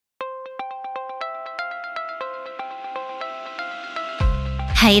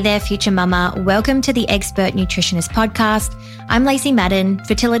Hey there, future mama. Welcome to the Expert Nutritionist Podcast. I'm Lacey Madden,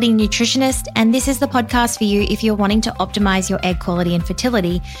 fertility nutritionist, and this is the podcast for you if you're wanting to optimize your egg quality and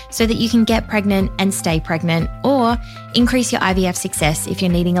fertility so that you can get pregnant and stay pregnant, or increase your IVF success if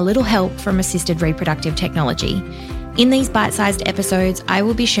you're needing a little help from assisted reproductive technology. In these bite-sized episodes, I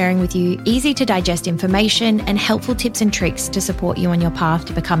will be sharing with you easy to digest information and helpful tips and tricks to support you on your path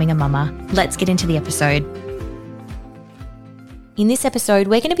to becoming a mama. Let's get into the episode. In this episode,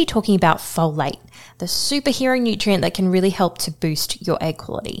 we're going to be talking about folate, the superhero nutrient that can really help to boost your egg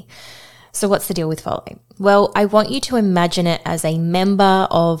quality. So what's the deal with folate? Well, I want you to imagine it as a member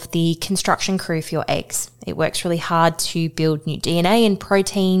of the construction crew for your eggs. It works really hard to build new DNA and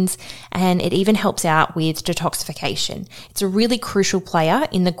proteins, and it even helps out with detoxification. It's a really crucial player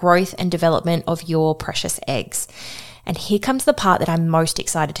in the growth and development of your precious eggs. And here comes the part that I'm most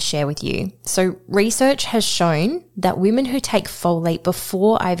excited to share with you. So research has shown that women who take folate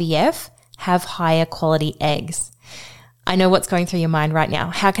before IVF have higher quality eggs. I know what's going through your mind right now.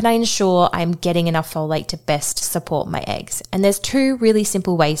 How can I ensure I'm getting enough folate to best support my eggs? And there's two really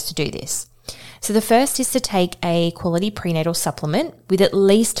simple ways to do this. So the first is to take a quality prenatal supplement with at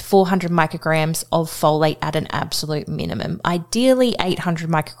least 400 micrograms of folate at an absolute minimum, ideally 800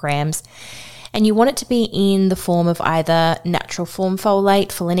 micrograms. And you want it to be in the form of either natural form folate,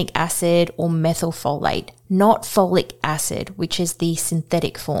 folinic acid, or methylfolate, not folic acid, which is the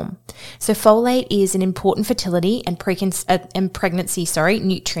synthetic form. So folate is an important fertility and pregnancy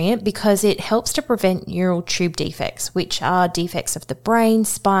nutrient because it helps to prevent neural tube defects, which are defects of the brain,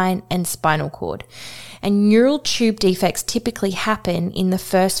 spine, and spinal cord. And neural tube defects typically happen in the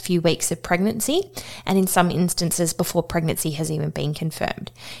first few weeks of pregnancy and in some instances before pregnancy has even been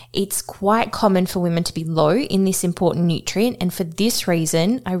confirmed. It's quite common for women to be low in this important nutrient, and for this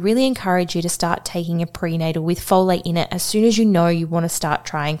reason, I really encourage you to start taking a prenatal with folate in it as soon as you know you want to start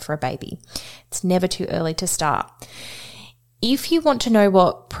trying for a baby. It's never too early to start. If you want to know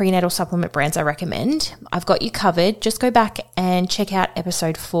what prenatal supplement brands I recommend, I've got you covered. Just go back and check out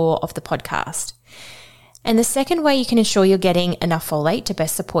episode 4 of the podcast. And the second way you can ensure you're getting enough folate to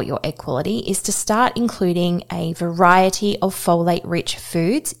best support your egg quality is to start including a variety of folate-rich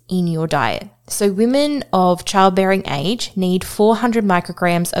foods in your diet. So women of childbearing age need 400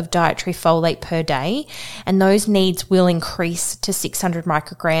 micrograms of dietary folate per day, and those needs will increase to 600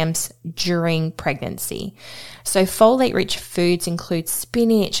 micrograms during pregnancy. So folate-rich foods include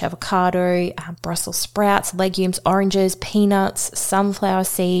spinach, avocado, Brussels sprouts, legumes, oranges, peanuts, sunflower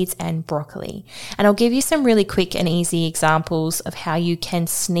seeds, and broccoli. And I'll give you some really quick and easy examples of how you can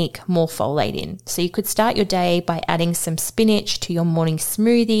sneak more folate in. So you could start your day by adding some spinach to your morning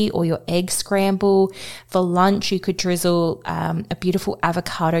smoothie or your egg scramble. For lunch, you could drizzle a beautiful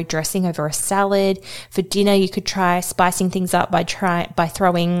avocado dressing over a salad. For dinner, you could try spicing things up by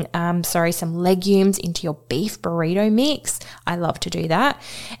throwing some legumes into your beef burrito mix. I love to do that.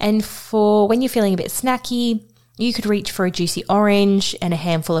 And for when you're feeling a bit snacky, you could reach for a juicy orange and a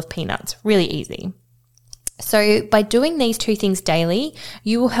handful of peanuts. Really easy. So by doing these two things daily,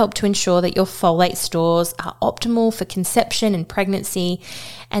 you will help to ensure that your folate stores are optimal for conception and pregnancy,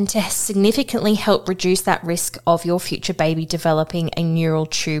 and to significantly help reduce that risk of your future baby developing a neural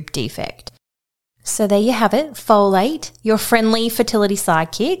tube defect. So there you have it, folate, your friendly fertility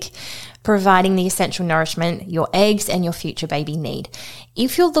sidekick, providing the essential nourishment your eggs and your future baby need.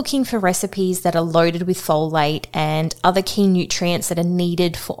 If you're looking for recipes that are loaded with folate and other key nutrients that are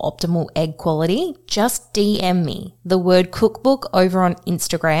needed for optimal egg quality, just DM me the word cookbook over on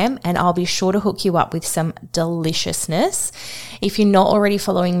Instagram and I'll be sure to hook you up with some deliciousness. If you're not already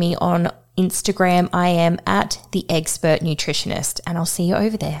following me on Instagram, I am at the Expert Nutritionist, and I'll see you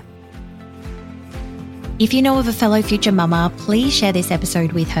over there. If you know of a fellow future mama, please share this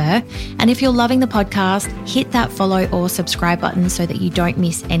episode with her. And if you're loving the podcast, hit that follow or subscribe button so that you don't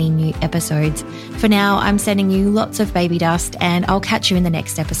miss any new episodes. For now, I'm sending you lots of baby dust, and I'll catch you in the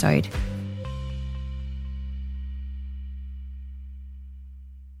next episode.